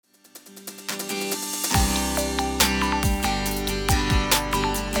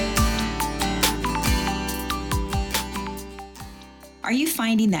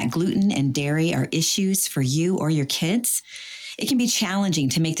finding that gluten and dairy are issues for you or your kids? It can be challenging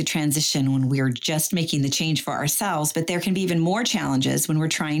to make the transition when we're just making the change for ourselves, but there can be even more challenges when we're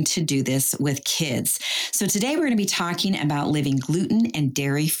trying to do this with kids. So today we're going to be talking about living gluten and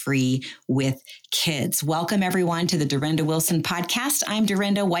dairy-free with kids. Welcome everyone to the Dorinda Wilson podcast. I'm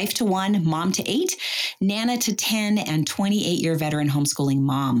Dorinda, wife to one, mom to 8, nana to 10, and 28-year veteran homeschooling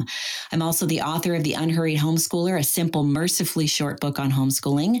mom. I'm also the author of The Unhurried Homeschooler, a simple, mercifully short book on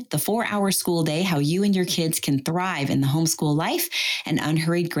homeschooling, The 4-Hour School Day, How You and Your Kids Can Thrive in the Homeschool Life, and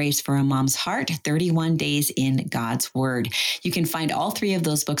Unhurried Grace for a Mom's Heart, 31 Days in God's Word. You can find all 3 of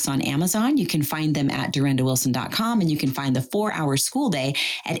those books on Amazon. You can find them at dorindawilson.com, and you can find The 4-Hour School Day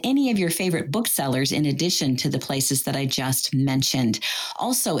at any of your favorite booksellers in addition to the places that I just mentioned.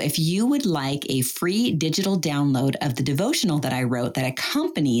 Also, if you would like a free digital download of the devotional that I wrote that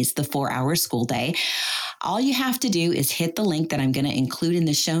accompanies the 4-Hour School Day, all you have to do is hit the link that I'm going to include in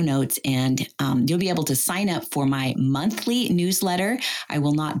the show notes, and you'll be able to sign up for my monthly newsletter. I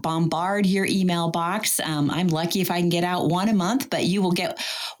will not bombard your email box. I'm lucky if I can get out one a month, but you will get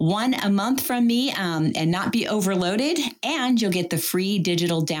one a month from me and not be overloaded, and you'll get the free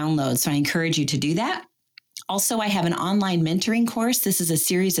digital download. So I encourage you to do that. Also, I have an online mentoring course. This is a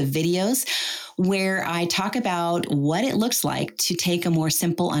series of videos where I talk about what it looks like to take a more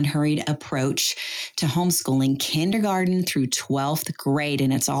simple, unhurried approach to homeschooling kindergarten through 12th grade.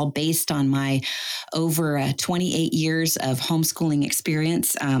 And it's all based on my over 28 years of homeschooling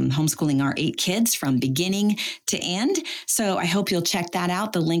experience, homeschooling our 8 kids from beginning to end. So I hope you'll check that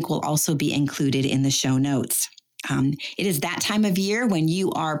out. The link will also be included in the show notes. It is that time of year when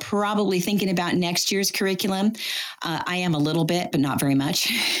you are probably thinking about next year's curriculum. I am a little bit, but not very much.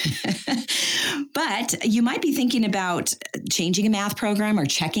 But you might be thinking about changing a math program or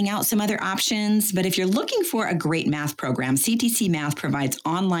checking out some other options. But if you're looking for a great math program, CTC Math provides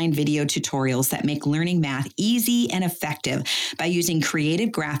online video tutorials that make learning math easy and effective by using creative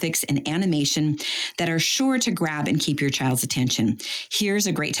graphics and animation that are sure to grab and keep your child's attention. Here's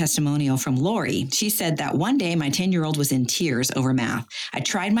a great testimonial from Lori. She said that one day my 10-year-old was in tears over math. I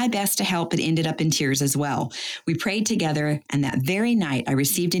tried my best to help, but ended up in tears as well. We prayed together, and that very night, I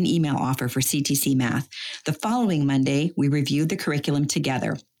received an email offer for CTC Math. The following Monday, we reviewed the curriculum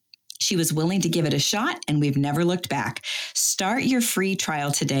together. She was willing to give it a shot, and we've never looked back. Start your free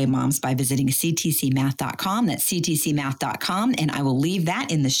trial today, moms, by visiting ctcmath.com. That's ctcmath.com, and I will leave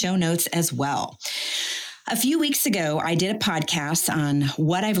that in the show notes as well. A few weeks ago, I did a podcast on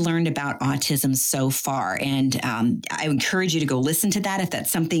what I've learned about autism so far, and I encourage you to go listen to that if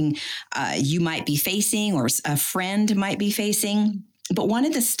that's something you might be facing or a friend might be facing. But one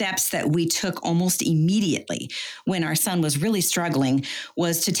of the steps that we took almost immediately when our son was really struggling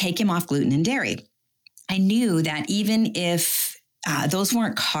was to take him off gluten and dairy. I knew that even if those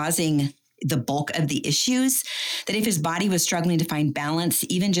weren't causing the bulk of the issues, that if his body was struggling to find balance,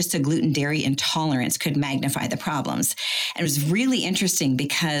 even just a gluten dairy intolerance could magnify the problems. And it was really interesting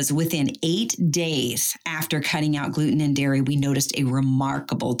because within 8 days after cutting out gluten and dairy, we noticed a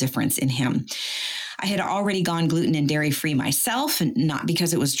remarkable difference in him. I had already gone gluten and dairy free myself, not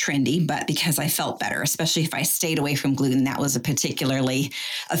because it was trendy, but because I felt better, especially if I stayed away from gluten. That was a particularly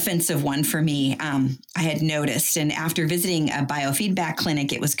offensive one for me. I had noticed, and after visiting a biofeedback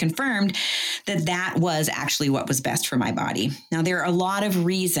clinic, it was confirmed that that was actually what was best for my body. Now, there are a lot of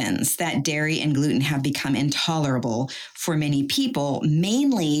reasons that dairy and gluten have become intolerable for many people,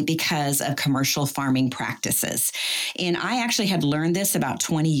 mainly because of commercial farming practices. And I actually had learned this about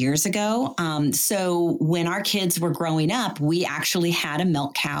 20 years ago. So when our kids were growing up, we actually had a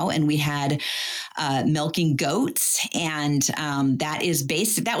milk cow and we had milking goats. And that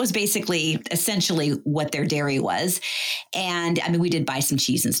was basically essentially what their dairy was. And I mean, we did buy some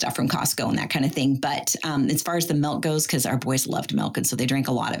cheese and stuff from Costco and that kind of thing. But as far as the milk goes, because our boys loved milk, and so they drank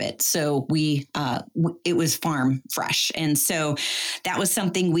a lot of it. So it was farm fresh. And so that was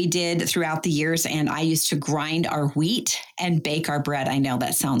something we did throughout the years. And I used to grind our wheat and bake our bread. I know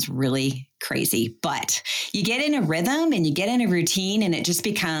that sounds really crazy, but you get in a rhythm and you get in a routine and it just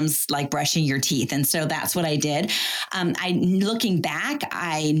becomes like brushing your teeth. And so that's what I did. Looking back,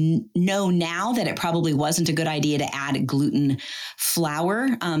 I know now that it probably wasn't a good idea to add gluten flour.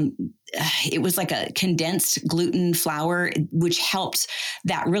 It was like a condensed gluten flour, which helped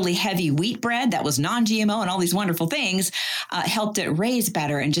that really heavy wheat bread that was non-GMO and all these wonderful things, helped it raise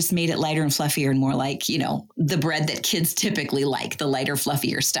better and just made it lighter and fluffier and more like, the bread that kids typically like, the lighter,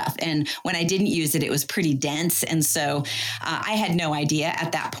 fluffier stuff. And when I didn't use it, it was pretty dense. And so I had no idea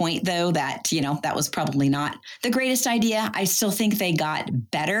at that point, though, that, that was probably not the greatest idea. I still think they got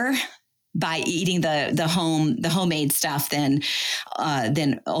better by eating the homemade stuff than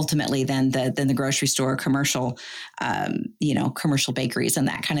ultimately than the grocery store commercial, commercial bakeries and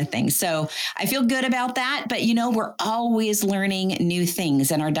that kind of thing. So I feel good about that, but we're always learning new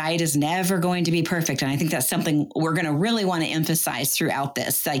things and our diet is never going to be perfect. And I think that's something we're going to really want to emphasize throughout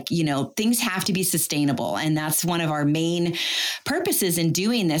this. Like, things have to be sustainable. And that's one of our main purposes in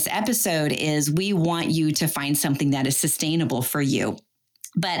doing this episode is we want you to find something that is sustainable for you.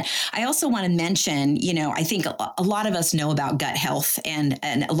 But I also want to mention, I think a lot of us know about gut health and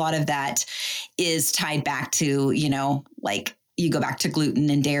a lot of that is tied back to, like you go back to gluten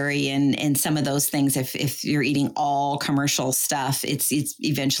and dairy and some of those things. If you're eating all commercial stuff, it's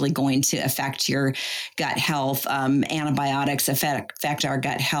eventually going to affect your gut health. Antibiotics affect our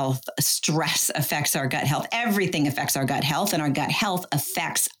gut health. Stress affects our gut health. Everything affects our gut health, and our gut health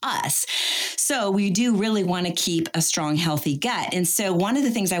affects us. So we do really want to keep a strong, healthy gut. And so one of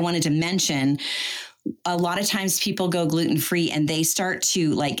the things I wanted to mention, a lot of times people go gluten-free and they start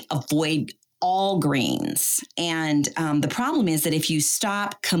to avoid all grains. And the problem is that if you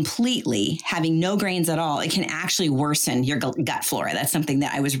stop completely having no grains at all, it can actually worsen your gut flora. That's something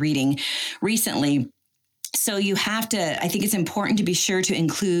that I was reading recently. So you have to, I think it's important to be sure to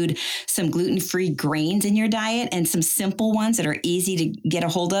include some gluten-free grains in your diet, and some simple ones that are easy to get a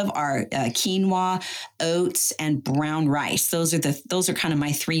hold of are quinoa, oats, and brown rice. Those are kind of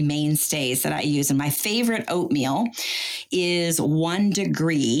my three mainstays that I use. And my favorite oatmeal is 1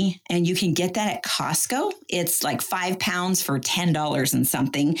 Degree, and you can get that at Costco. It's like 5 pounds for $10 and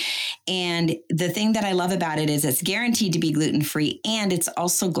something. And the thing that I love about it is it's guaranteed to be gluten-free, and it's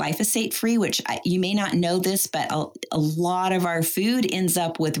also glyphosate-free, which you may not know this, but a lot of our food ends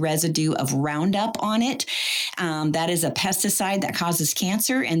up with residue of Roundup on it. That is a pesticide that causes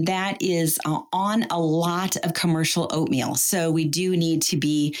cancer, and that is on a lot of commercial oatmeal. So we do need to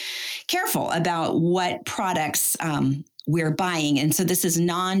be careful about what products we're buying. And so this is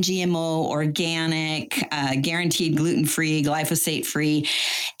non-GMO, organic, guaranteed gluten-free, glyphosate-free,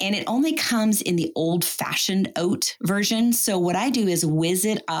 and it only comes in the old-fashioned oat version. So what I do is whiz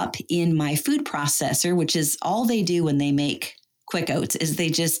it up in my food processor, which is all they do when they make quick oats, is they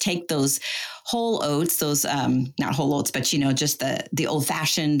just take those whole oats, those, not whole oats, but just the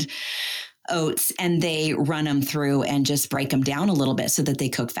old-fashioned oats, and they run them through and just break them down a little bit so that they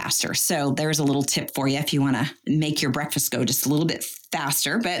cook faster. So there's a little tip for you if you want to make your breakfast go just a little bit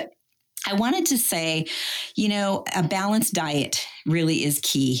faster. But I wanted to say, a balanced diet really is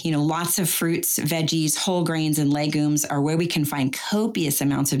key. Lots of fruits, veggies, whole grains, and legumes are where we can find copious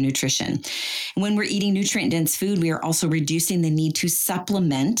amounts of nutrition. When we're eating nutrient-dense food, we are also reducing the need to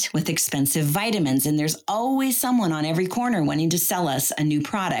supplement with expensive vitamins. And there's always someone on every corner wanting to sell us a new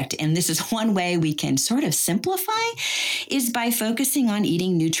product. And this is one way we can sort of simplify, is by focusing on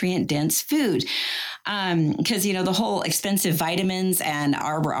eating nutrient-dense food. Because, the whole expensive vitamins and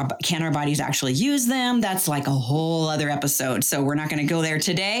can our bodies actually use them? That's like a whole other episode. So we're not going to go there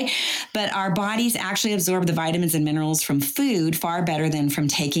today, but our bodies actually absorb the vitamins and minerals from food far better than from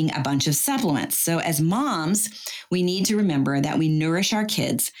taking a bunch of supplements. So as moms, we need to remember that we nourish our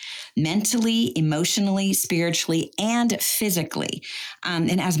kids mentally, emotionally, spiritually, and physically.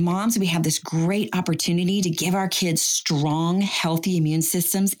 And as moms, we have this great opportunity to give our kids strong, healthy immune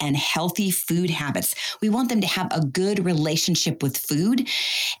systems and healthy food habits. We want them to have a good relationship with food.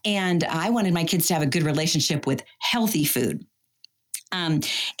 And I wanted my kids to have a good relationship with healthy food. And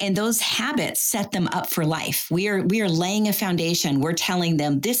those habits set them up for life. We are laying a foundation. We're telling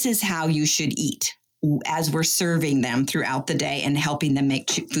them this is how you should eat as we're serving them throughout the day and helping them make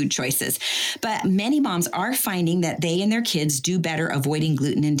food choices. But many moms are finding that they and their kids do better avoiding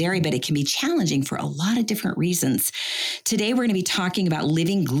gluten and dairy, but it can be challenging for a lot of different reasons. Today, we're going to be talking about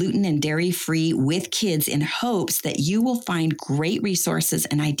living gluten and dairy free with kids in hopes that you will find great resources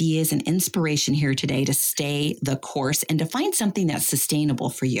and ideas and inspiration here today to stay the course and to find something that's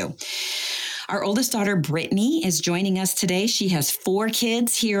sustainable for you. Our oldest daughter, Brittany, is joining us today. She has 4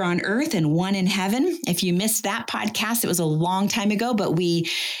 kids here on earth and 1 in heaven. If you missed that podcast, it was a long time ago, but we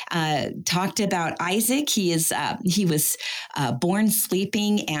talked about Isaac. He was born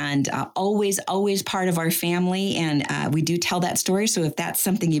sleeping and always part of our family. And we do tell that story. So if that's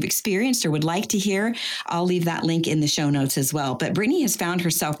something you've experienced or would like to hear, I'll leave that link in the show notes as well. But Brittany has found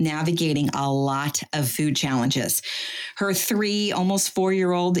herself navigating a lot of food challenges. Her 3, almost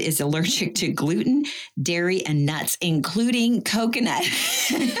 4-year-old is allergic to gluten, dairy, and nuts, including coconut.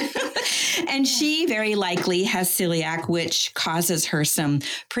 And she very likely has celiac, which causes her some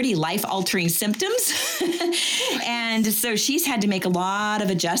pretty life-altering symptoms. And so she's had to make a lot of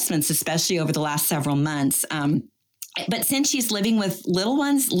adjustments, especially over the last several months. But since she's living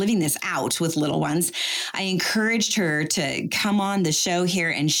this out with little ones, I encouraged her to come on the show here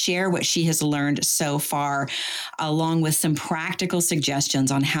and share what she has learned so far, along with some practical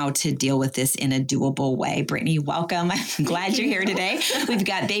suggestions on how to deal with this in a doable way. Brittany, welcome. I'm glad you're here today. We've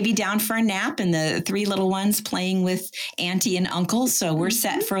got baby down for a nap and the 3 little ones playing with auntie and uncle. So we're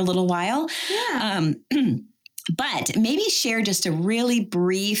set for a little while. Yeah. But maybe share just a really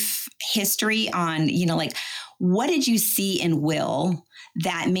brief history on, what did you see in Will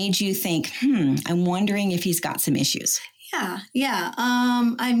that made you think, I'm wondering if he's got some issues? Yeah.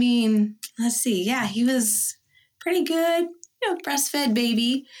 Let's see. Yeah, he was pretty good, breastfed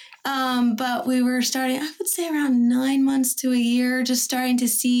baby. But we were starting, I would say around 9 months to a year, just starting to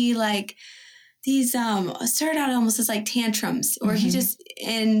see like these, started out almost as like tantrums, or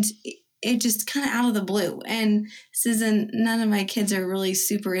it just kind of out of the blue. And none of my kids are really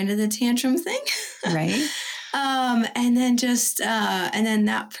super into the tantrum thing. Right. And then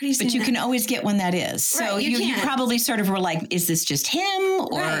that pretty soon. But you can always get one that is. So right, you probably sort of were like, is this just him?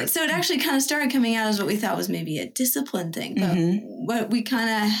 Or right. So it actually kind of started coming out as what we thought was maybe a discipline thing. But what we kind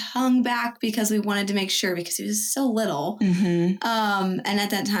of hung back because we wanted to make sure, because he was so little. And at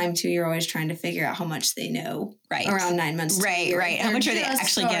that time too, you're always trying to figure out how much they know. Right. Around 9 months. Right. How much are they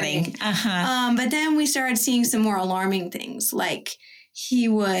actually getting? But then we started seeing some more alarming things. Like he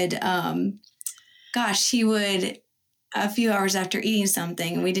would, a few hours after eating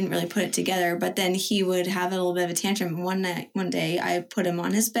something, and we didn't really put it together, but then he would have a little bit of a tantrum. One day I put him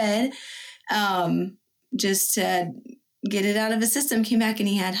on his bed, just to get it out of his system, came back and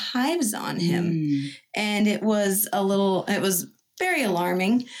he had hives on him. And it was very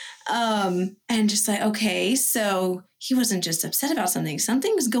alarming. And just like, okay, so he wasn't just upset about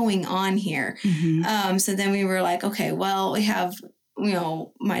something's going on here. So then we were like, okay, well, we have,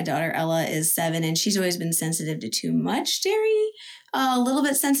 my daughter Ella is 7 and she's always been sensitive to too much dairy, a little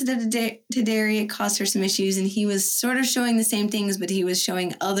bit sensitive to dairy. It caused her some issues, and he was sort of showing the same things, but he was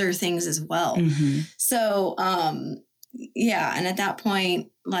showing other things as well. So, and at that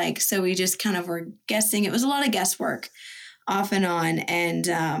point, so we just kind of were guessing. It was a lot of guesswork off and on.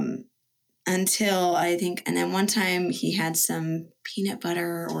 And, until I think, and then one time he had some peanut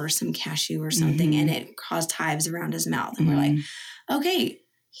butter or some cashew or something, and it caused hives around his mouth. And we're like, okay,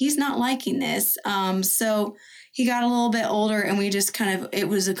 he's not liking this. So he got a little bit older, and we just it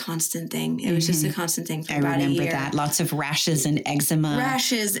was a constant thing. It was just a constant thing for about a year. I remember that. Lots of rashes and eczema.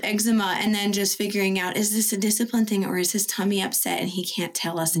 And then just figuring out, is this a discipline thing, or is his tummy upset and he can't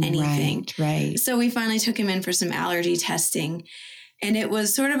tell us anything? Right. So we finally took him in for some allergy testing. And it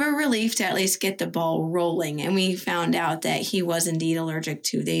was sort of a relief to at least get the ball rolling. And we found out that he was indeed allergic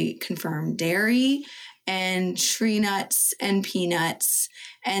to, they confirmed, dairy and tree nuts and peanuts.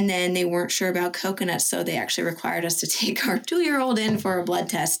 And then they weren't sure about coconuts. So they actually required us to take our 2-year-old in for a blood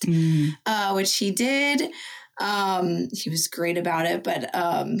test, which he did. He was great about it, but,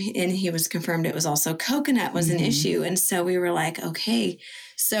 and he was confirmed it was also coconut was an issue. And so we were like, okay.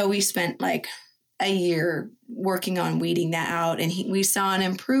 So we spent like a year working on weeding that out, and we saw an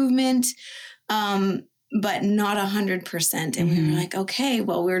improvement, but not 100%. And we were like, okay,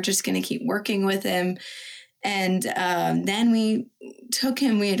 well, we're just going to keep working with him. And then we took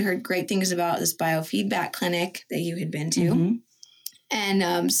him. We had heard great things about this biofeedback clinic that you had been to.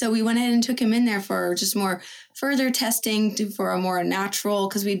 And so we went ahead and took him in there for just more further testing for a more natural,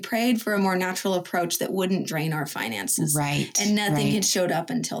 because we'd prayed for a more natural approach that wouldn't drain our finances. Right. And nothing had showed up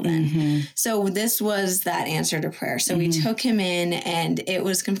until then. So this was that answer to prayer. So we took him in, and it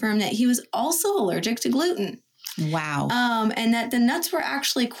was confirmed that he was also allergic to gluten. Wow. And that the nuts were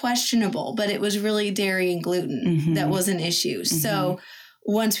actually questionable, but it was really dairy and gluten that was an issue. So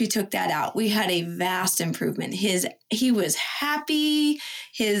once we took that out, we had a vast improvement. He was happy.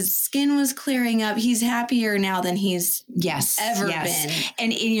 His skin was clearing up. He's happier now than he's ever been.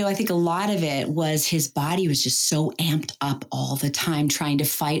 And, I think a lot of it was his body was just so amped up all the time, trying to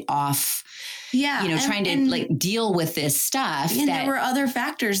fight off, trying to deal with this stuff. And there were other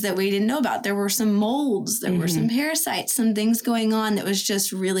factors that we didn't know about. There were some molds. There were some parasites, some things going on that was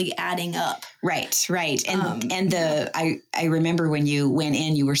just really adding up. Right. And I remember when you went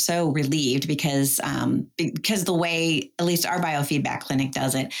in, you were so relieved because the way, at least our biofeedback clinic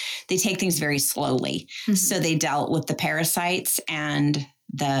does it, they take things very slowly. So they dealt with the parasites and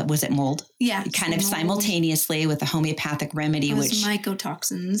was it mold? Yeah. Kind of simultaneously with the homeopathic remedy, which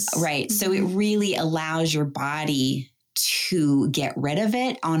mycotoxins. Right. So it really allows your body to get rid of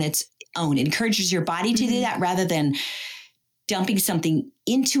it on its own. It encourages your body to do that rather than dumping something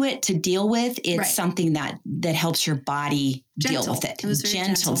into it to deal with. It's Right. something that helps your body deal with it. It was very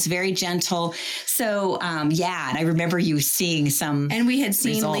gentle. It's very gentle. So, and I remember you seeing some And we had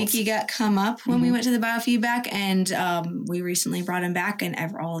seen results. leaky gut come up when we went to the biofeedback, and we recently brought him back, and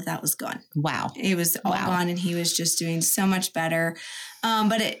all of that was gone. Wow. It was all gone, and he was just doing so much better.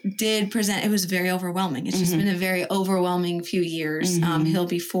 But it did present, it was very overwhelming. It's just been a very overwhelming few years. He'll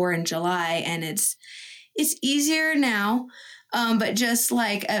be 4 in July, and it's easier now. But just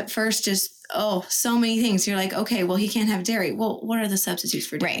like at first, so many things. You're like, okay, well, he can't have dairy. Well, what are the substitutes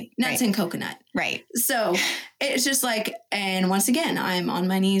for dairy? Right. Nuts and coconut. Right. So it's just like, and once again, I'm on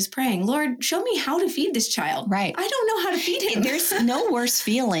my knees praying, Lord, show me how to feed this child. Right. I don't know how to feed him. There's no worse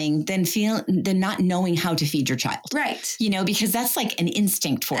feeling than not knowing how to feed your child. Right. Because that's like an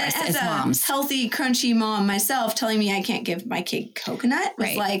instinct for us as moms. Healthy, crunchy mom myself, telling me I can't give my kid coconut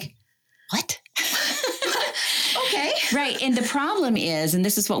was like, what? Okay. Right. And the problem is, and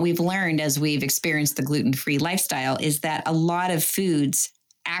this is what we've learned as we've experienced the gluten-free lifestyle, is that a lot of foods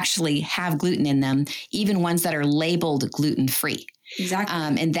actually have gluten in them, even ones that are labeled gluten-free.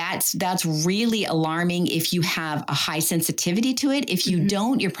 Exactly. And that's really alarming if you have a high sensitivity to it. If you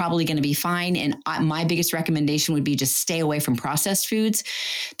don't, you're probably going to be fine. And my biggest recommendation would be just stay away from processed foods,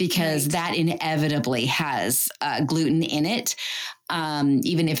 because that inevitably has gluten in it.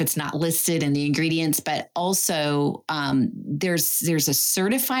 Even if it's not listed in the ingredients, but also there's a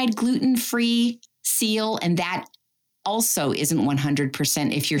certified gluten-free seal, and that also isn't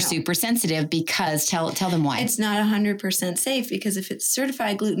 100% if you're super sensitive, because tell them why. It's not 100% safe, because if it's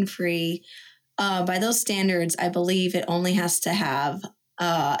certified gluten-free, by those standards, I believe it only has to have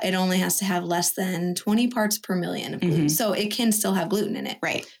less than 20 parts per million of gluten. So it can still have gluten in it.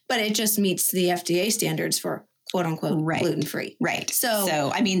 Right. But it just meets the FDA standards for quote unquote gluten-free. Right. So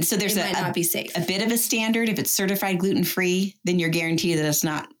there's it might not be safe. A bit of a standard. If it's certified gluten-free, then you're guaranteed that it's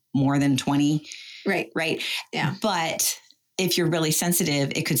not more than 20. Right. Right. Yeah. But if you're really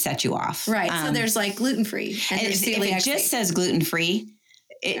sensitive, it could set you off. Right. So there's like gluten-free. And if it just says gluten-free,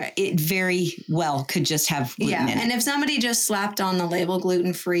 it very well could just have gluten in it. And if somebody just slapped on the label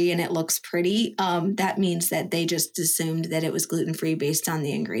gluten-free and it looks pretty, that means that they just assumed that it was gluten-free based on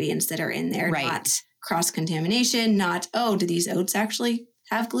the ingredients that are in there, not cross-contamination, not, do these oats actually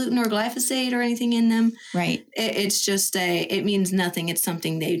have gluten or glyphosate or anything in them? Right. It's just it means nothing. It's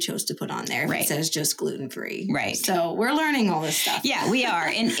something they chose to put on there. It says just gluten-free. Right. So we're learning all this stuff. Yeah, we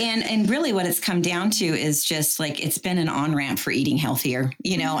are. And really what it's come down to is just like, it's been an on-ramp for eating healthier,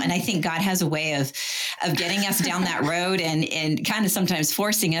 and I think God has a way of getting us down that road and kind of sometimes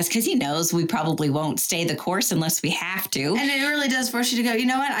forcing us, because he knows we probably won't stay the course unless we have to. And it really does force you to go, you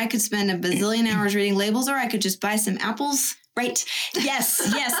know what? I could spend a bazillion hours reading labels, or I could just buy some apples. Right. Yes.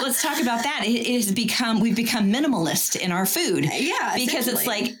 Let's talk about that. We've become minimalist in our food. Yeah. Because it's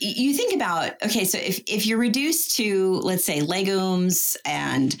like, you think about, okay, so if you're reduced to, let's say, legumes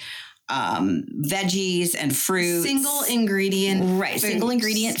and veggies and fruits. Single ingredient. Right. Single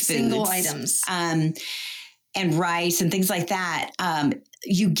ingredient foods. Single items. And rice and things like that.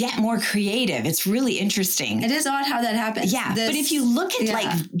 You get more creative. It's really interesting. It is odd how that happens. Yeah. But if you look at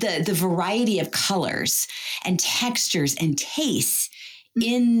like the variety of colors and textures and tastes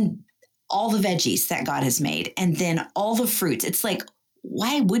in all the veggies that God has made, and then all the fruits, it's like,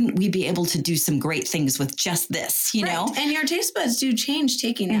 why wouldn't we be able to do some great things with just this, know? And your taste buds do change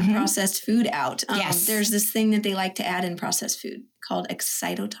taking that processed food out. Yes. There's this thing that they like to add in processed food called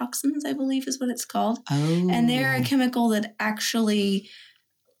excitotoxins, I believe is what it's called. Oh. And they're a chemical that actually...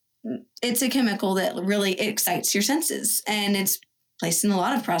 It's a chemical that really excites your senses, and it's placed in a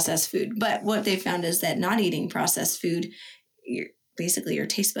lot of processed food. But what they found is that not eating processed food, basically your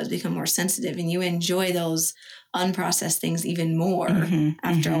taste buds become more sensitive, and you enjoy those unprocessed things even more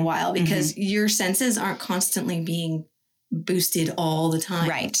after a while, because your senses aren't constantly being boosted all the time.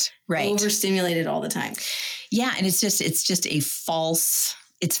 Right. Overstimulated all the time. Yeah. And it's just a false,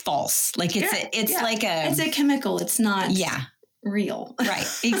 it's false. Like it's a chemical. It's not. Yeah. Real. Right.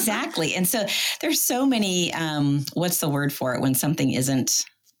 Exactly. And so there's so many, what's the word for it when something isn't,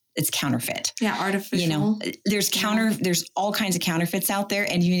 it's counterfeit. Yeah. Artificial. There's all kinds of counterfeits out there.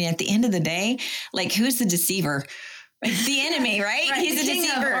 And at the end of the day, like, who's the deceiver? The enemy, right? He's the king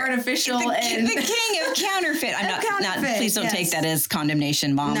of artificial the king of counterfeit. I'm not please don't take that as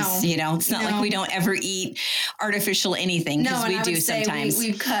condemnation, moms. No. It's not like we don't ever eat artificial anything, because we do sometimes.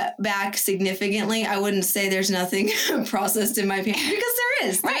 We've cut back significantly. I wouldn't say there's nothing processed in my pantry, because there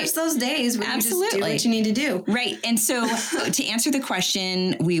is. Right. There's those days when you just do what you need to do. Right. And so to answer the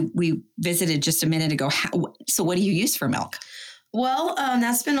question we visited just a minute ago, so what do you use for milk? Well,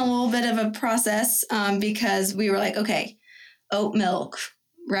 that's been a little bit of a process, because we were like, okay, oat milk,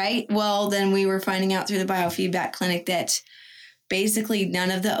 right? Well, then we were finding out through the biofeedback clinic that basically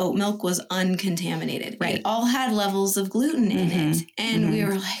none of the oat milk was uncontaminated. Right. It all had levels of gluten in it. And we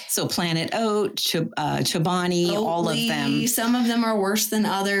were like... So Planet Oat, Chobani, all of them. Some of them are worse than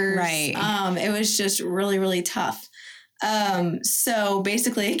others. Right. It was just really, really tough. So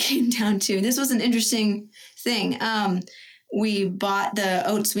basically it came down to, this was an interesting thing. We bought the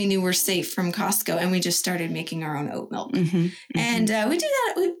oats we knew were safe from Costco, and we just started making our own oat milk. And we do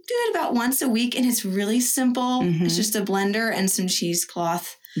that. We do it about once a week, and it's really simple. It's just a blender and some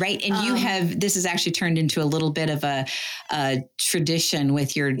cheesecloth. Right. And you have, this has actually turned into a little bit of a tradition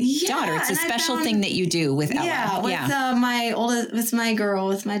with your daughter. It's a special thing that you do with Ella. Yeah, with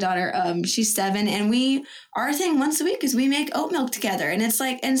my daughter, she's 7, and our thing once a week is we make oat milk together, and it's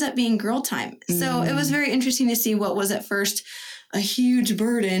like ends up being girl time. So it was very interesting to see what was at first a huge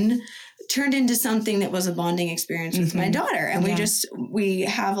burden turned into something that was a bonding experience with my daughter. And we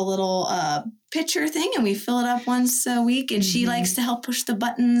have a little pitcher thing, and we fill it up once a week, and she likes to help push the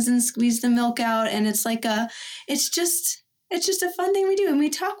buttons and squeeze the milk out. And it's like it's just a fun thing we do, and we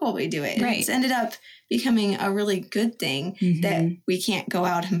talk while we do it. And it's ended up becoming a really good thing that we can't go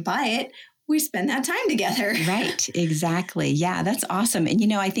out and buy it. We spend that time together. Right. Exactly. Yeah, that's awesome.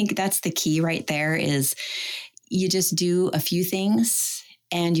 And, I think that's the key right there is you just do a few things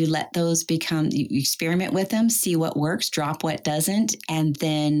and you let those you experiment with them, see what works, drop what doesn't, and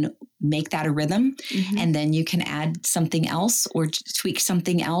then make that a rhythm. And then you can add something else or tweak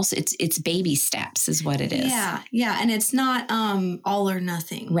something else. It's baby steps is what it is. Yeah. Yeah. And it's not all or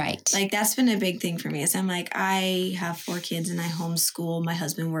nothing. Right. Like that's been a big thing for me is I'm like, I have 4 kids and I homeschool. My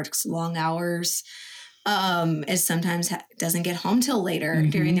husband works long hours. Is sometimes doesn't get home till later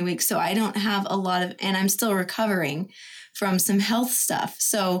during the week. So I don't have a lot of, and I'm still recovering from some health stuff.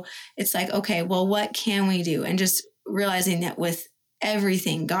 So it's like, okay, well, what can we do? And just realizing that with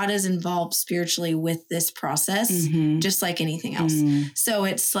everything, God is involved spiritually with this process, just like anything else. So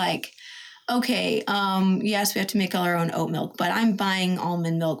it's like, okay, yes, we have to make all our own oat milk, but I'm buying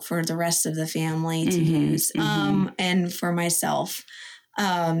almond milk for the rest of the family to use, and for myself.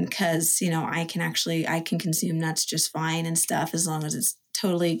 Cause I can consume nuts just fine and stuff as long as it's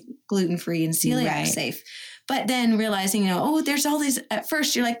totally gluten-free and celiac safe. But then realizing, there's all these, at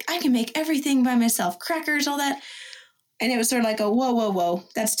first you're like, I can make everything by myself, crackers, all that. And it was sort of like, whoa,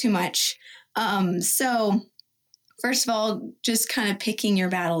 that's too much. So first of all, just kind of picking your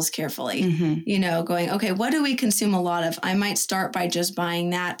battles carefully, going, okay, what do we consume a lot of? I might start by just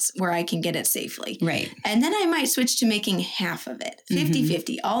buying that where I can get it safely. Right. And then I might switch to making half of it,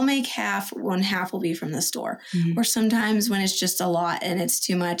 50-50. I'll make half, one half will be from the store. Or sometimes when it's just a lot and it's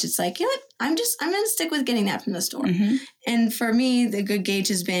too much, it's like, I'm going to stick with getting that from the store. And for me, the good gauge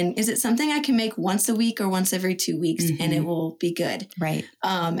has been, is it something I can make once a week or once every 2 weeks and it will be good? Right.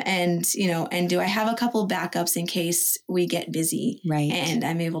 And do I have a couple backups in case we get busy? Right. And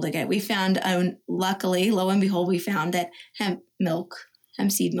I'm able to we found, luckily, lo and behold, we found that hemp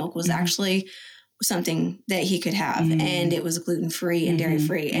seed milk was actually something that he could have, and it was gluten-free and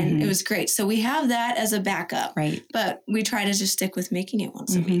dairy-free, and it was great. So we have that as a backup, right? But we try to just stick with making it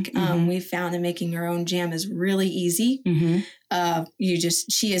once a week. We found that making our own jam is really easy. You just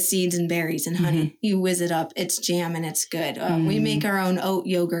chia seeds and berries and honey. You whiz it up. It's jam and it's good. We make our own oat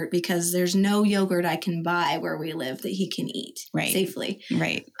yogurt because there's no yogurt I can buy where we live that he can eat safely.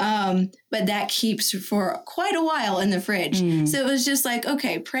 Right. But that keeps for quite a while in the fridge. So it was just like,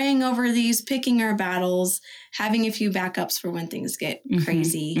 okay, praying over these, picking our battles, having a few backups for when things get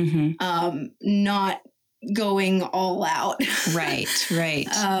crazy, not going all out. Right.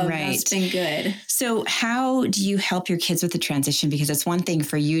 That's been good. So how do you help your kids with the transition? Because it's one thing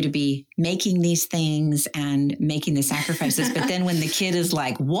for you to be making these things and making the sacrifices, but then when the kid is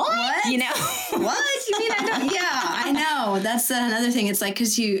like, what? What? You mean I don't? Yeah, I know. That's another thing. It's like,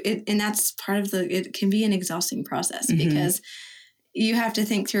 and that's part of it can be an exhausting process because you have to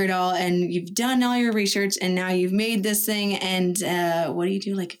think through it all, and you've done all your research, and now you've made this thing. And what do you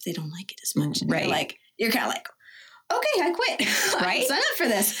do? Like if they don't like it as much, and you're kind of like, okay, I quit. Right? I signed up for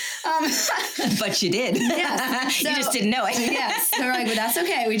this. But you did. Yes. You just didn't know it. Yes. So we're like, but that's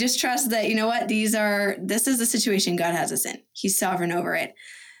okay. We just trust that, you know what? This is the situation God has us in. He's sovereign over it.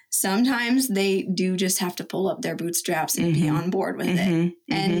 Sometimes they do just have to pull up their bootstraps and be on board with it.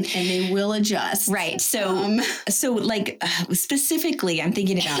 And they will adjust. Right. So specifically, I'm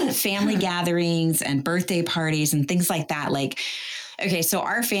thinking about family gatherings and birthday parties and things like that. Like, okay, so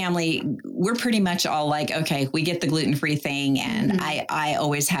our family, we're pretty much all like, okay, we get the gluten-free thing. And I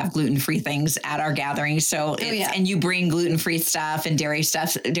always have gluten-free things at our gatherings. So, and you bring gluten-free stuff and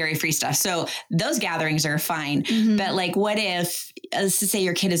dairy-free stuff. So those gatherings are fine. But like, what if, let's just say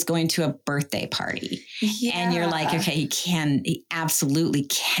your kid is going to a birthday party and you're like, okay, he absolutely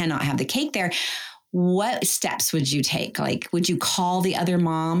cannot have the cake there. What steps would you take? Like, would you call the other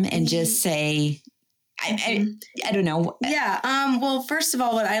mom and just say, I don't know. Yeah. Well, first of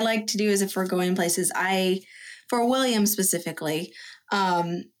all, what I like to do is if we're going places, for William specifically,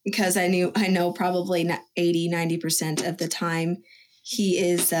 because I know probably 80-90% of the time he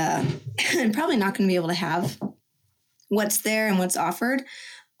is probably not going to be able to have what's there and what's offered.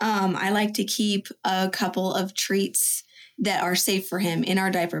 I like to keep a couple of treats that are safe for him in our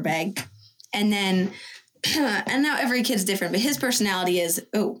diaper bag. And then, and now every kid's different, but his personality is,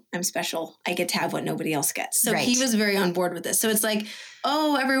 oh, I'm special. I get to have what nobody else gets. So he was very on board with this. So it's like,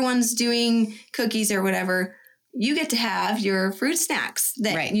 oh, everyone's doing cookies or whatever. You get to have your fruit snacks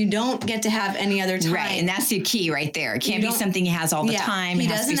that you don't get to have any other time. Right. And that's the key right there. It can't be something he has all the time. He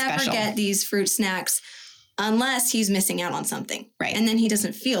doesn't ever get these fruit snacks unless he's missing out on something. Right. And then he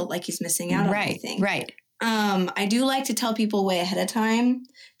doesn't feel like he's missing out on anything. Right. I do like to tell people way ahead of time.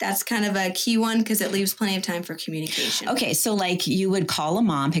 That's kind of a key one because it leaves plenty of time for communication. Okay. So like you would call a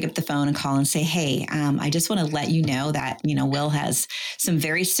mom, pick up the phone and call and say, hey, I just want to let you know that, Will has some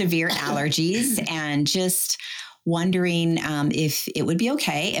very severe allergies and just wondering if it would be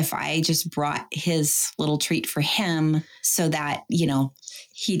okay if I just brought his little treat for him so that,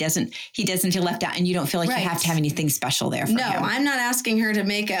 he doesn't feel left out and you don't feel like you have to have anything special there for him. No, I'm not asking her to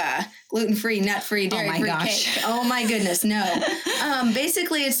make a gluten-free, nut-free, dairy-free cake. Oh my goodness, no.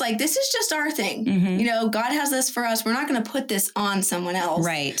 Basically, it's like, this is just our thing. God has this for us. We're not going to put this on someone else.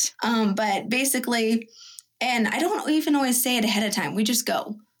 Right. But basically, and I don't even always say it ahead of time. We just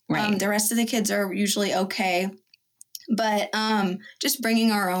go. Right. The rest of the kids are usually okay. But just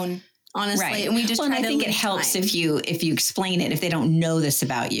bringing our own, honestly. Right. And we just I think it helps if you explain it, if they don't know this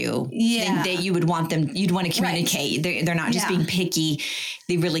about you, then you'd want to communicate. Right. They're not just being picky.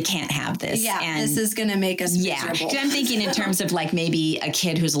 They really can't have this. Yeah. And this is going to make us miserable. I'm thinking in terms of like maybe a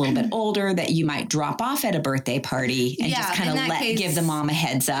kid who's a little bit older that you might drop off at a birthday party and just kind of give the mom a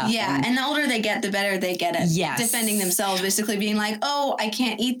heads up. Yeah. And the older they get, the better they get at defending themselves, basically being like, oh, I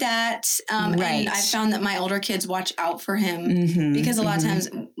can't eat that. And I found that my older kids watch out for him because a lot of times,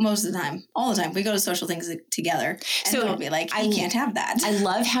 most of the time, all the time, we go to social things together and it'll be like, he can't have that. I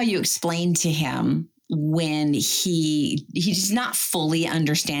love how you explain to him when he's not fully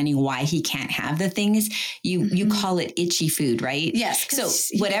understanding why he can't have the things, you call it itchy food, right? Yes. So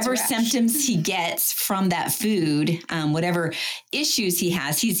whatever symptoms he gets from that food, whatever issues he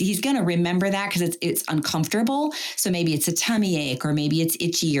has, he's going to remember that because it's uncomfortable. So maybe it's a tummy ache or maybe it's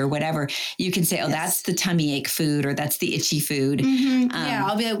itchy or whatever. You can say, oh, that's the tummy ache food or that's the itchy food.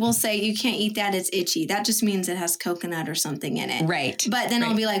 I'll be like, we'll say you can't eat that. It's itchy. That just means it has coconut or something in it. Right. But then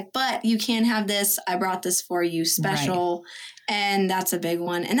I'll be like, but you can have this. I brought this for you special. And that's a big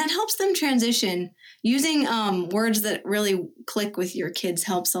one. And that helps them transition. Using words that really click with your kids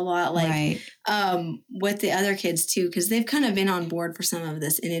helps a lot. Like with the other kids too, because they've kind of been on board for some of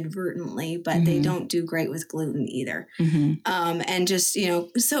this inadvertently, but they don't do great with gluten either. And just,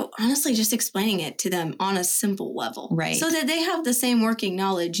 so honestly, just explaining it to them on a simple level. Right. So that they have the same working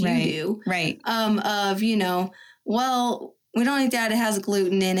knowledge you do. Right. Of, well, we don't eat that. It has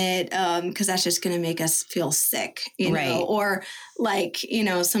gluten in it because that's just going to make us feel sick, know? Or like,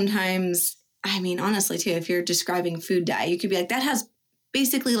 sometimes, I mean, honestly, too, if you're describing food dye, you could be like, that has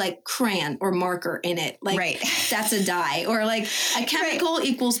basically like crayon or marker in it. Like that's a dye or like a chemical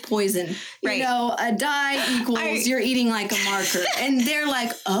equals poison. A dye equals you're eating like a marker. And they're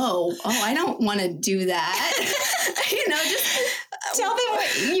like, oh, I don't want to do that. Just tell me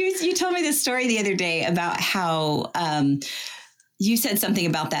what you told me this story the other day about how you said something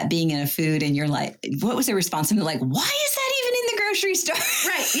about that being in a food and you're like, what was the response? And they're like, why is that even in the grocery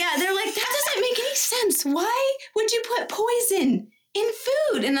store? Right. Yeah. They're like, that doesn't make any sense. Why would you put poison in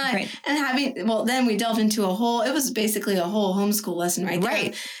food? And then we delved into it was basically a whole homeschool lesson right there.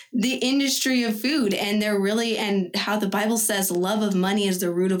 Right. The industry of food and and how the Bible says love of money is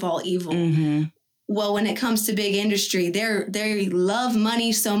the root of all evil. Well, when it comes to big industry, they love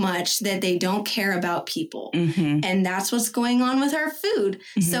money so much that they don't care about people. And that's what's going on with our food.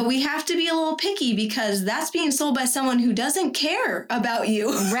 So we have to be a little picky because that's being sold by someone who doesn't care about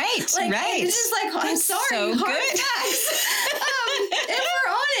you. Right. It's just like, I'm sorry, so hard facts. If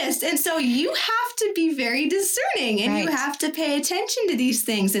we're honest. And so you have to be very discerning and you have to pay attention to these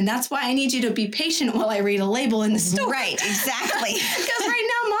things. And that's why I need you to be patient while I read a label in the store. Right, exactly. Because right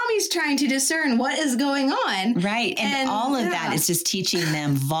now mommy's trying to discern what is going on. Right. And all of that is just teaching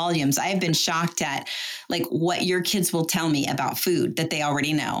them volumes. I've been shocked at like what your kids will tell me about food that they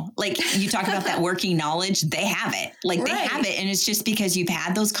already know. Like you talk about that working knowledge, they have it. Like they have it. And it's just because you've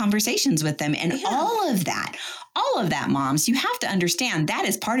had those conversations with them and all of that, moms, you have to understand that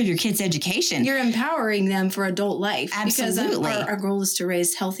is part of your kids' education. You're empowering them for adult life. Absolutely. Because our goal is to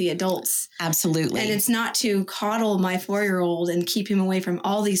raise healthy adults. Absolutely. And it's not to coddle my 4-year-old and keep him away from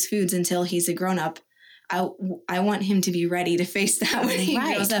all these foods until he's a grown-up. I want him to be ready to face that when he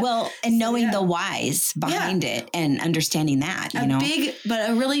grows up. Well, and knowing the whys behind it and understanding that,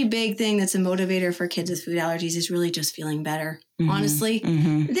 a really big thing that's a motivator for kids with food allergies is really just feeling better. Honestly,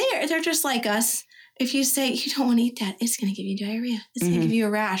 they're just like us. If you say you don't want to eat that, it's going to give you diarrhea. It's going to give you a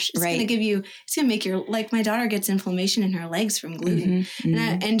rash. It's going to make like my daughter gets inflammation in her legs from gluten.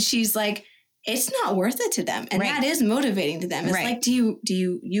 And she's like, it's not worth it to them. And that is motivating to them. It's like, you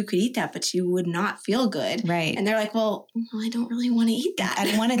could eat that, but you would not feel good. Right. And they're like, well, I don't really want to eat that. I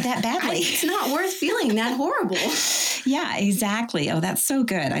don't want it that badly. It's not worth feeling that horrible. Yeah, exactly. Oh, that's so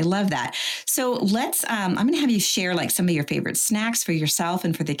good. I love that. So let's, I'm going to have you share like some of your favorite snacks for yourself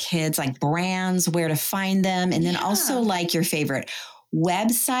and for the kids, like brands, where to find them. And then also like your favorite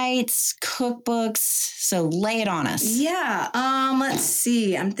websites, cookbooks. So lay it on us. Yeah. Let's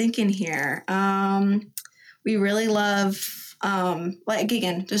see. I'm thinking here. We really love, like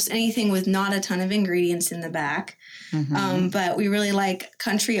again, just anything with not a ton of ingredients in the back. But we really like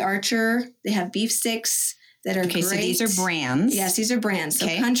Country Archer. They have beef sticks that are great. So these are brands. Yes, these are brands. So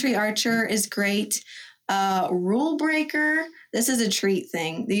Country Archer is great. Rule Breaker. This is a treat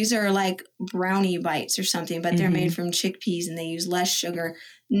thing. These are like brownie bites or something, but they're made from chickpeas and they use less sugar,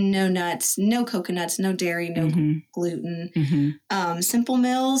 no nuts, no coconuts, no dairy, no gluten. Simple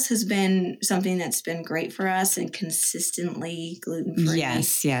Mills has been something that's been great for us and consistently gluten-free.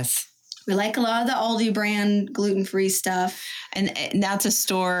 Yes. We like a lot of the Aldi brand gluten-free stuff. And that's a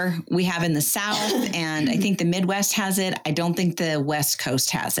store we have in the South, and I think the Midwest has it. I don't think the West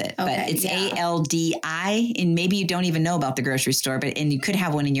Coast has it, but it's ALDI, and maybe you don't even know about the grocery store, and you could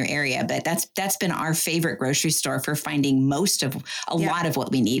have one in your area, but that's been our favorite grocery store for finding most of a lot of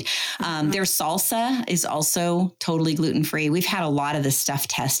what we need. Their salsa is also totally gluten-free. We've had a lot of this stuff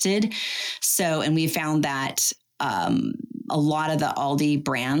tested. And we found that a lot of the Aldi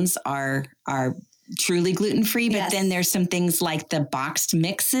brands are truly gluten-free, but then there's some things like the boxed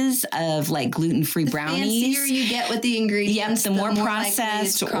mixes of like gluten-free brownies. The fancier you get with the ingredients, the more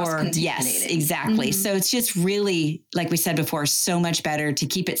processed yes, exactly. So it's just really, like we said before, so much better to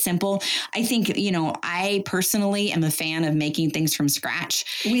keep it simple. I think, I personally am a fan of making things from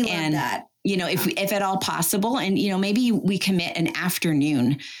scratch. We love that. If at all possible, and, maybe we commit an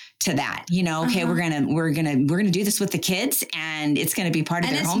afternoon to that, we're gonna do this with the kids, and it's gonna be part of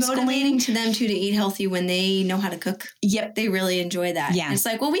their homeschooling. And it's motivating to them to eat healthy when they know how to cook. Yep, they really enjoy that. Yeah, it's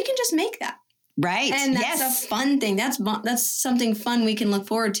like, well, we can just make that. Right. And that's a fun thing. That's something fun we can look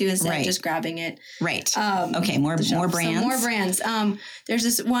forward to instead of just grabbing it. Right. Okay. More brands. So more brands. There's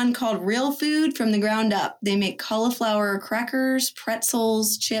this one called Real Food from the Ground Up. They make cauliflower crackers,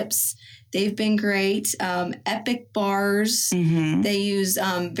 pretzels, chips. They've been great. Epic bars. They use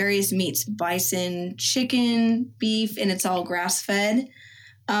various meats, bison, chicken, beef, and it's all grass-fed.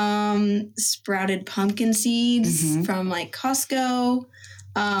 Sprouted pumpkin seeds from like Costco.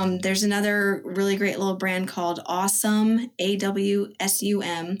 There's another really great little brand called Awesome,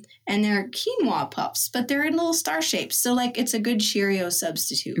 AWSUM, and they're quinoa puffs, but they're in little star shapes. So like it's a good Cheerio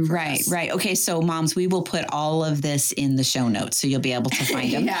substitute for us. Right. Okay. So moms, we will put all of this in the show notes so you'll be able to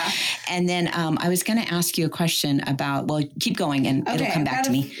find them. And then I was going to ask you a question about, well, keep going and it'll come back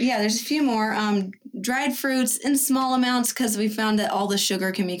to me. There's a few more. Dried fruits in small amounts because we found that all the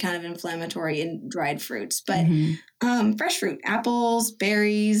sugar can be kind of inflammatory in dried fruits. But fresh fruit, apples,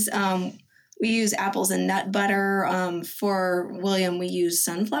 berries. We use apples and nut butter. For William, we use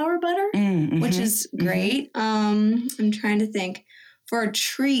sunflower butter, which is great. I'm trying to think. For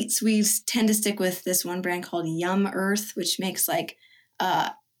treats, we tend to stick with this one brand called Yum Earth, which makes like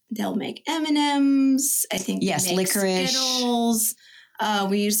they'll make M&Ms. I think licorice, Skittles.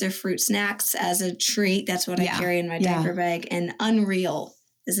 We use their fruit snacks as a treat. That's what I carry in my diaper bag. And Unreal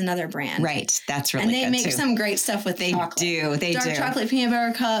is another brand. Right. That's really good, and they make some great stuff with chocolate. They do. Dark chocolate peanut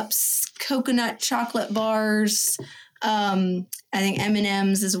butter cups, coconut chocolate bars, I think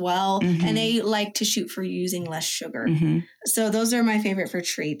M&Ms as well. And they like to shoot for using less sugar. So those are my favorite for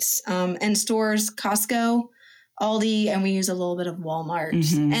treats. And stores, Costco, Aldi, and we use a little bit of Walmart.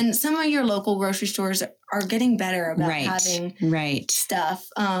 Mhm. And some of your local grocery stores are getting better about having stuff.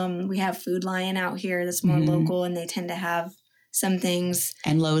 We have Food Lion out here that's more local, and they tend to have some things.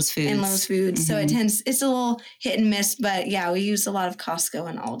 And Lowe's Foods. So it's a little hit and miss, but yeah, we use a lot of Costco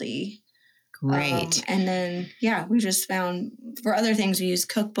and Aldi. Great. And then, we just found for other things, we use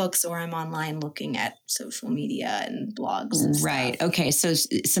cookbooks, or I'm online looking at social media and blogs and stuff. Okay. So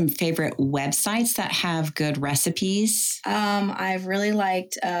some favorite websites that have good recipes. I've really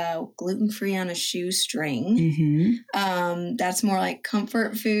liked Gluten Free on a Shoestring. That's more like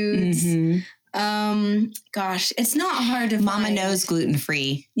comfort foods. Gosh, it's not hard to Mama find. Knows Gluten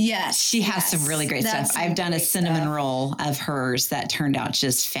Free. Yes. She has some really great stuff. I've done a cinnamon roll of hers that turned out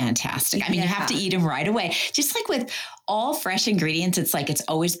just fantastic. I mean, you have to eat them right away. Just like with all fresh ingredients, it's like it's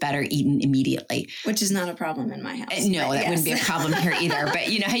always better eaten immediately. Which is not a problem in my house. No, that wouldn't be a problem here either.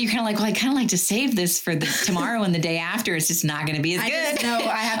 But you know how you're kind of like, well, I kind of like to save this for the tomorrow and the day after. It's just not going to be as good. No,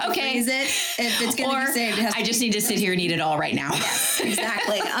 I have to freeze it. If it's going to be saved, it has I just need to sit here and eat it all right now. Yes,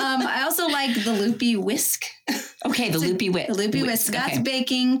 exactly. I also like the Loopy Whisk. Okay, the Loopy Whisk. The Loopy Whisk. That's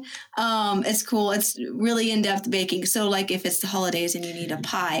baking. It's cool. It's really in-depth baking. So like if it's the holidays and you need a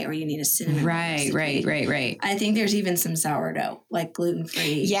pie or you need a cinnamon roll recipe. I think there's even some sourdough, like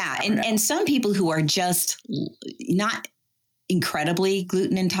gluten-free. Yeah, and some people who are just not incredibly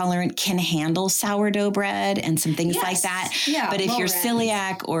gluten intolerant can handle sourdough bread and some things like that. Yeah, but if you're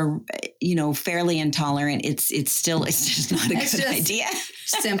celiac or fairly intolerant, it's just not a good idea.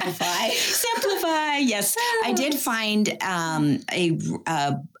 Simplify. Yes, I did find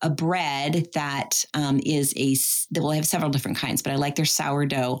a bread that that will have several different kinds, but I like their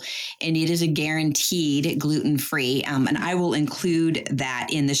sourdough, and it is a guaranteed gluten free. And I will include that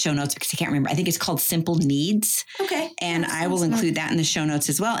in the show notes because I can't remember. I think it's called Simple Needs. Okay, and I will include that in the show notes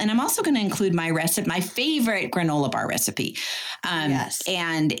as well. And I'm also going to include my favorite granola bar recipe.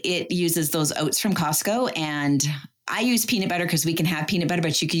 And it uses those oats from Costco, and I use peanut butter because we can have peanut butter,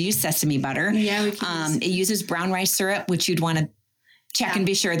 but you could use sesame butter. Yeah, we can. It uses brown rice syrup, which you'd want to check and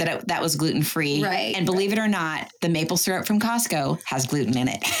be sure that that was gluten free. Right. And believe it or not, the maple syrup from Costco has gluten in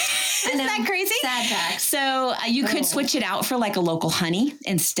it. Isn't that crazy? Sad facts. So you could switch it out for like a local honey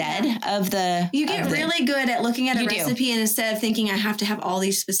instead of the. You get really good at looking at a recipe and instead of thinking I have to have all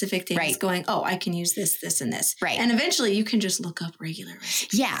these specific things going, I can use this, this, and this. Right. And eventually you can just look up regular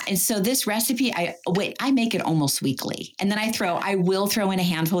recipes. Yeah. And so this recipe, I make it almost weekly. And then I will throw in a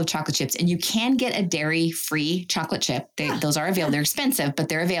handful of chocolate chips, and you can get a dairy-free chocolate chip. Those are available. They're expensive, but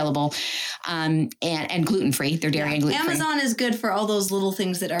they're available. And gluten-free. They're dairy and gluten-free. Amazon is good for all those little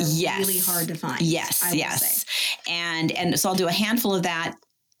things that are really hard to find. Yes. And so I'll do a handful of that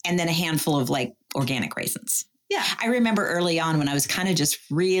and then a handful of like organic raisins. Yeah. I remember early on when I was kind of just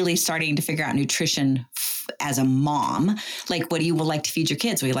really starting to figure out nutrition as a mom, like what do you like to feed your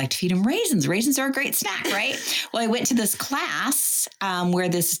kids? Well, you like to feed them raisins. Raisins are a great snack, right? Well, I went to this class where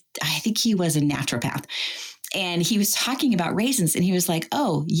I think he was a naturopath. And he was talking about raisins, and he was like,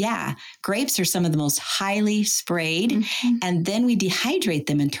 oh, yeah, grapes are some of the most highly sprayed. Mm-hmm. And then we dehydrate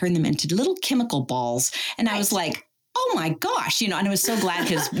them and turn them into little chemical balls. And I was like, oh my gosh, and I was so glad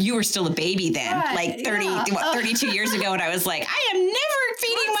because you were still a baby then, like 32 years ago. And I was like, I am never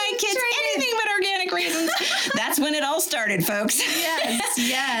feeding my kids anything but organic raisins. That's when it all started, folks. Yes.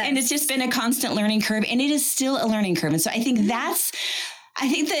 And it's just been a constant learning curve, and it is still a learning curve. And so I think that,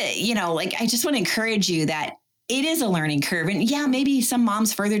 I just want to encourage you that it is a learning curve. And yeah, maybe some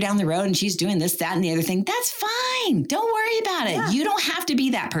mom's further down the road and she's doing this, that, and the other thing. That's fine. Don't worry about it. Yeah. You don't have to be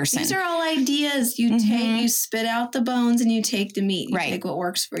that person. These are all ideas. You you spit out the bones and you take the meat. You take what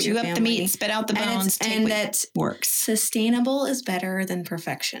works for your family. Chew up the meat, spit out the bones, take what works. Sustainable is better than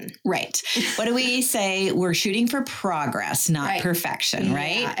perfection. Right. What do we say? We're shooting for progress, not perfection,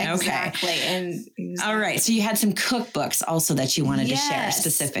 right? Yeah, exactly. Okay. All right. So you had some cookbooks also that you wanted to share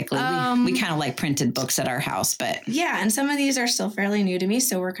specifically. We kind of like printed books at our house. But and some of these are still fairly new to me,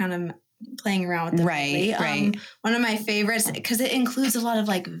 so we're kind of playing around with them. Right. One of my favorites, because it includes a lot of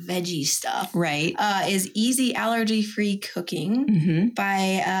like veggie stuff. Right. Is Easy Allergy Free Cooking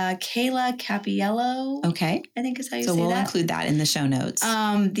by Kayla Capiello. Okay. I think is how you say that. So we'll include that in the show notes.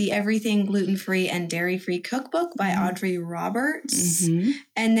 The Everything Gluten Free and Dairy Free Cookbook by Audrey Roberts.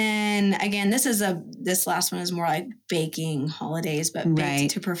 And then again, this last one is more like baking holidays, but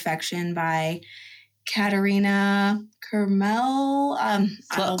baked to perfection by Katerina Kermel.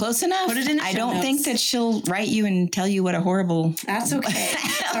 Close enough. Put it in the I don't think that she'll write you and tell you what a horrible. That's okay.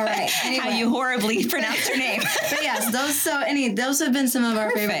 All right. Anyway. How you horribly pronounce her name. But yes, those have been some of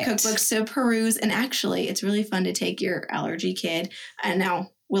our favorite cookbooks to peruse. And actually, it's really fun to take your allergy kid. And now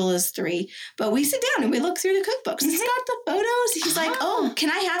Will is 3. But we sit down and we look through the cookbooks. It's got the photos. He's like, oh,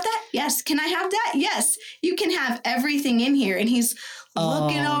 can I have that? Yes. Can I have that? Yes. You can have everything in here. And he's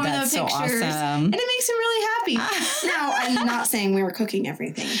looking over the pictures. So awesome. And it makes him really happy. Now, I'm not saying we were cooking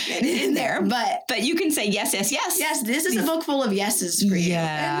everything in there, but you can say yes, yes, yes. Yes, this is a book full of yeses for you.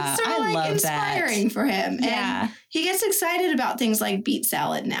 Yeah, and it's sort of like inspiring for him. Yeah. And he gets excited about things like beet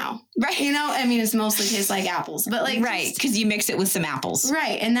salad now. Right. You know, I mean, it's mostly tastes like apples, but like. Right. Because you mix it with some apples.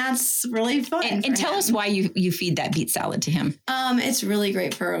 Right. And that's really fun. And tell us why you feed that beet salad to him. It's really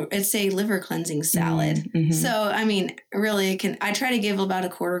great it's a liver cleansing salad. Mm-hmm. So, I mean, really I try to give about a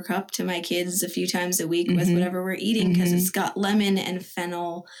quarter cup to my kids a few times a week with whatever we're eating because it's got lemon and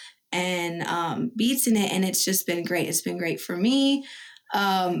fennel and beets in it. And it's just been great. It's been great for me.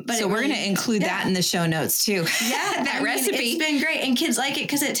 But so we're going to include that in the show notes too. Yeah. That recipe. It's been great. And kids like it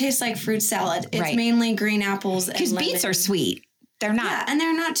because it tastes like fruit salad. It's mainly green apples. Because beets are sweet. They're not. Yeah, and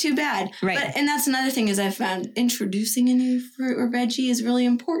they're not too bad. Right. And that's another thing is I've found introducing a new fruit or veggie is really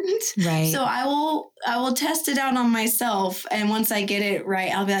important. Right. So I will test it out on myself. And once I get it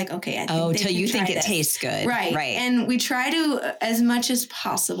right, I'll be like, okay, I think till you think it tastes good. Right. Right. And we try to, as much as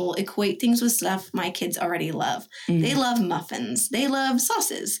possible, equate things with stuff my kids already love. Mm. They love muffins. They love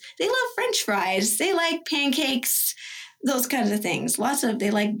sauces. They love French fries. They like pancakes. Those kinds of things.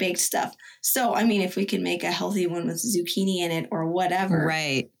 They like baked stuff. So, I mean, if we can make a healthy one with zucchini in it or whatever.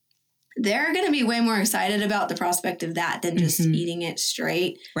 Right. They're going to be way more excited about the prospect of that than just eating it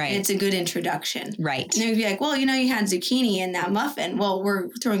straight. Right. It's a good introduction. Right. And they'd be like, well, you had zucchini in that muffin. Well, we're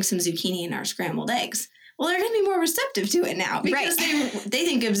throwing some zucchini in our scrambled eggs. Well, they're going to be more receptive to it now because they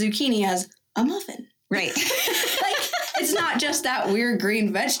think of zucchini as a muffin. Right. Like, it's not just that weird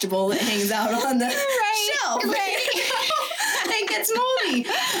green vegetable that hangs out on the shelf. Right. And gets moldy.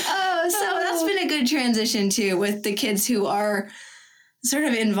 So that's been a good transition too with the kids who are sort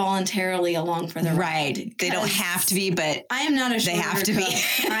of involuntarily along for the ride. Right. They don't have to be, but I am not a they have to be.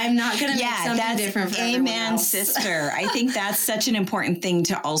 I'm not going to make something different for everyone else. Sister. I think that's such an important thing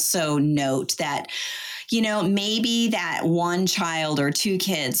to also note that maybe that one child or 2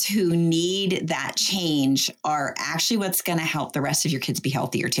 kids who need that change are actually what's going to help the rest of your kids be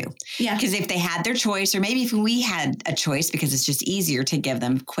healthier too. Yeah. Because if they had their choice, or maybe if we had a choice because it's just easier to give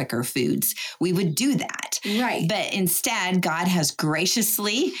them quicker foods, we would do that. Right. But instead, God has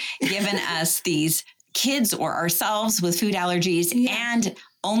graciously given us these kids or ourselves with food allergies and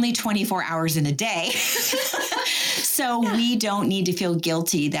only 24 hours in a day. So we don't need to feel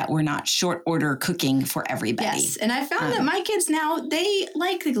guilty that we're not short order cooking for everybody. Yes. And I found that my kids now, they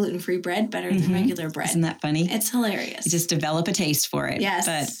like the gluten-free bread better than regular bread. Isn't that funny? It's hilarious. You just develop a taste for it.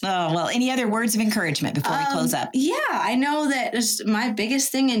 Yes. But, any other words of encouragement before we close up? Yeah. I know that just my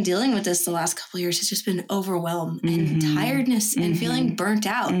biggest thing in dealing with this the last couple of years has just been overwhelm and tiredness and feeling burnt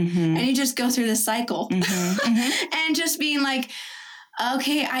out. And you just go through this cycle and just being like,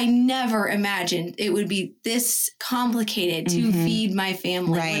 okay, I never imagined it would be this complicated to feed my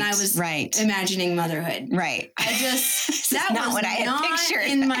family when I was imagining motherhood. Right. That was not what I had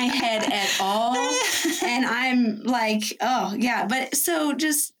pictured in my head at all. And I'm like, oh, yeah. But so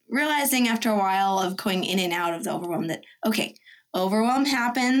just realizing after a while of going in and out of the overwhelm that, okay, overwhelm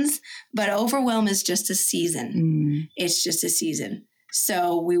happens, but overwhelm is just a season. It's just a season.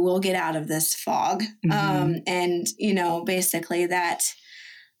 So we will get out of this fog. And, basically that,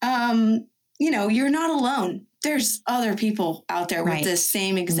 you're not alone. There's other people out there with the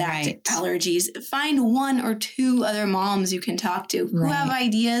same exact allergies. Find 1 or 2 other moms you can talk to who have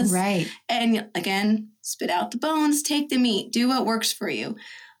ideas. Right. And again, spit out the bones, take the meat, do what works for you.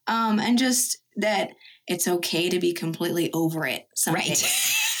 And just that it's okay to be completely over it someday. Right.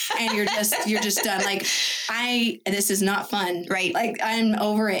 And you're just done. Like, this is not fun. Right. Like, I'm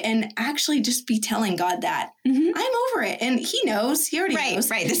over it. And actually just be telling God that I'm over it. And he knows, he already knows.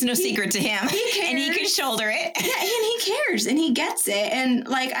 Right. This is no secret to him. He cares. And he can shoulder it. Yeah. And he cares and he gets it. And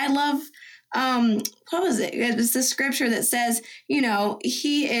like, I love, what was it? It was the scripture that says, we do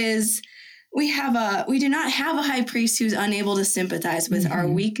not have a high priest who's unable to sympathize with our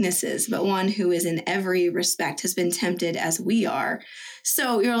weaknesses, but one who is in every respect has been tempted as we are.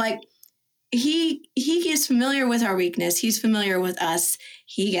 So you're like, he is familiar with our weakness. He's familiar with us.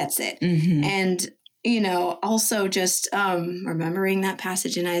 He gets it. And, also just remembering that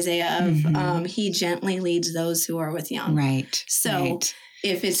passage in Isaiah of he gently leads those who are with young. Right. So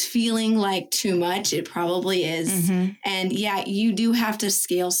if it's feeling like too much, it probably is. And you do have to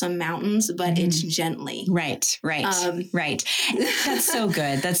scale some mountains, but it's gently. Right. Right. That's so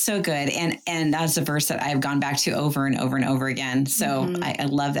good. That's so good. And that's a verse that I've gone back to over and over and over again. So I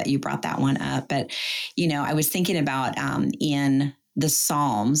love that you brought that one up. But, I was thinking about in the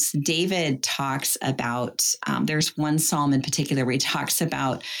Psalms, David talks about, there's one Psalm in particular where he talks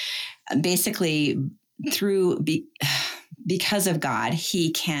about basically because of God,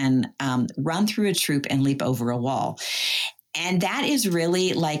 he can run through a troop and leap over a wall. And that is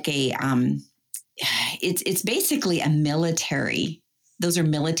really like it's basically a military. Those are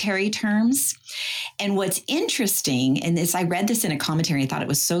military terms. And what's interesting, and I read this in a commentary, I thought it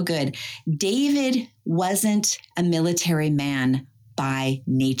was so good. David wasn't a military man by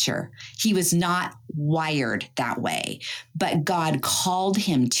nature. He was not wired that way, but God called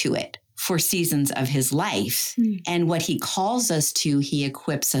him to it for seasons of his life. And what he calls us to, he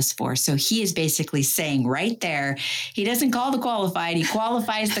equips us for. So he is basically saying right there, he doesn't call the qualified, he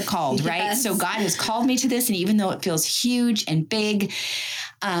qualifies the called, right? Yes. So God has called me to this. And even though it feels huge and big,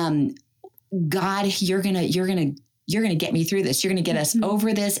 God, you're going to get me through this. You're going to get us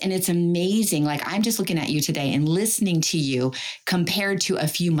over this. And it's amazing. Like, I'm just looking at you today and listening to you compared to a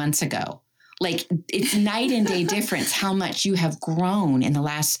few months ago. Like, it's night and day difference how much you have grown in the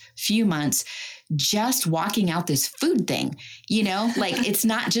last few months, just walking out this food thing, like it's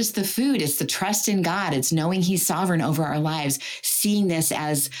not just the food, it's the trust in God. It's knowing he's sovereign over our lives, seeing this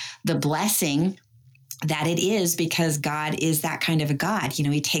as the blessing that it is, because God is that kind of a God.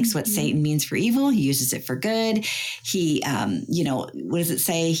 He takes what Satan means for evil, he uses it for good. He, what does it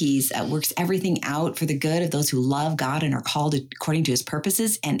say? He's works everything out for the good of those who love God and are called according to his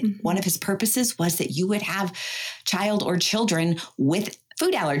purposes. And one of his purposes was that you would have child or children with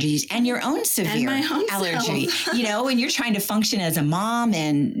food allergies and your own severe allergy, and you're trying to function as a mom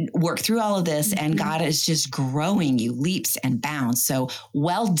and work through all of this. And God is just growing you leaps and bounds. So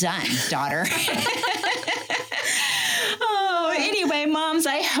well done, daughter. Anyway, moms,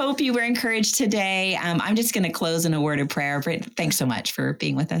 I hope you were encouraged today. I'm just going to close in a word of prayer. Britt, thanks so much for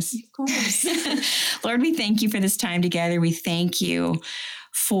being with us. Of course. Lord, we thank you for this time together. We thank you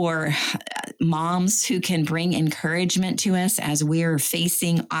for moms who can bring encouragement to us as we're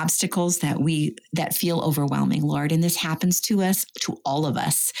facing obstacles that feel overwhelming, Lord. And this happens to us, to all of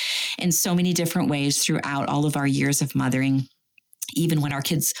us, in so many different ways throughout all of our years of mothering, even when our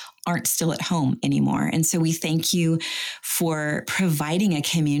kids aren't still at home anymore. And so we thank you for providing a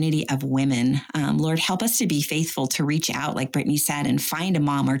community of women. Lord, help us to be faithful to reach out, like Brittany said, and find a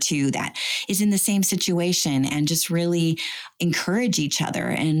mom or two that is in the same situation and just really encourage each other.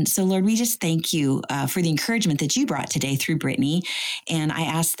 And so, Lord, we just thank you for the encouragement that you brought today through Brittany. And I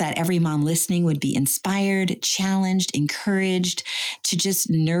ask that every mom listening would be inspired, challenged, encouraged to just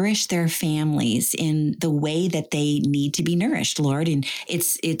nourish their families in the way that they need to be nourished, Lord. And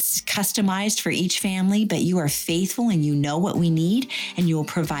it's customized for each family, but you are faithful and you know what we need, and you will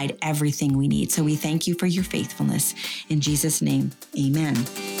provide everything we need. So we thank you for your faithfulness. In Jesus' name, amen.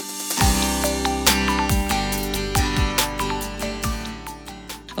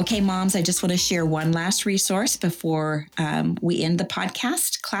 Okay, moms, I just want to share one last resource before we end the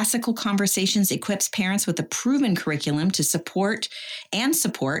podcast. Classical Conversations equips parents with a proven curriculum to support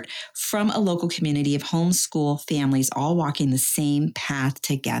from a local community of homeschool families, all walking the same path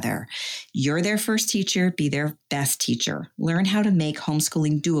together. You're their first teacher, be their best teacher. Learn how to make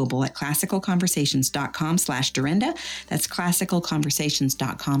homeschooling doable at classicalconversations.com/Dorinda. That's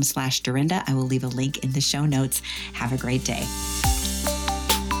classicalconversations.com/Dorinda. I will leave a link in the show notes. Have a great day.